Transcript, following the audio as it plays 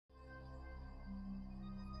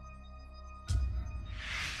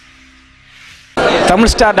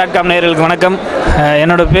tamilstar.com நேயர்களுக்கு வணக்கம்.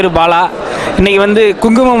 என்னோட பேர் பாலா. இன்றைக்கி வந்து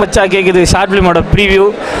குங்குமம் வச்சா கேட்குது ஷார்ட் ஃபிலிமோட ப்ரீவியூ.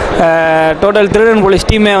 டோட்டல் திருடன் போலீஸ்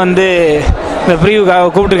டீமே வந்து இந்த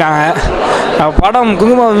ப்ரீவியூக்காக கூப்பிட்டுருக்காங்க. படம்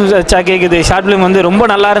குங்குமம் வச்சா கேட்குது ஷார்ட் ஃபிலிம் வந்து ரொம்ப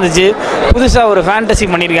நல்லா இருந்துச்சு. புதுசாக ஒரு ஃபேண்டசி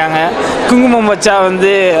பண்ணியிருக்காங்க. குங்குமம் வச்சா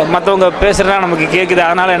வந்து மற்றவங்க பேசுகிறதா நமக்கு கேட்குது,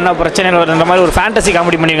 அதனால் என்ன பிரச்சனைகள் வருதுன்ற மாதிரி ஒரு ஃபேண்டசி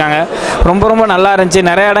காமெடி பண்ணியிருக்காங்க. ரொம்ப ரொம்ப நல்லா இருந்துச்சு.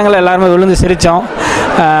 நிறைய இடங்கள் எல்லாருமே விழுந்து சிரித்தோம்.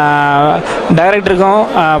 டைரக்டருக்கும்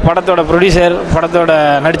படத்தோட ப்ரொடியூசர், படத்தோட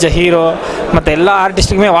நடித்த ஹீரோ, மற்ற எல்லா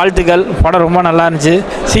ஆர்டிஸ்ட்டுக்குமே வாழ்த்துக்கள். படம் ரொம்ப நல்லா இருந்துச்சு.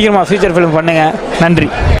 சீக்கிரமாக ஃபியூச்சர் ஃபிலிம் பண்ணுங்கள். நன்றி.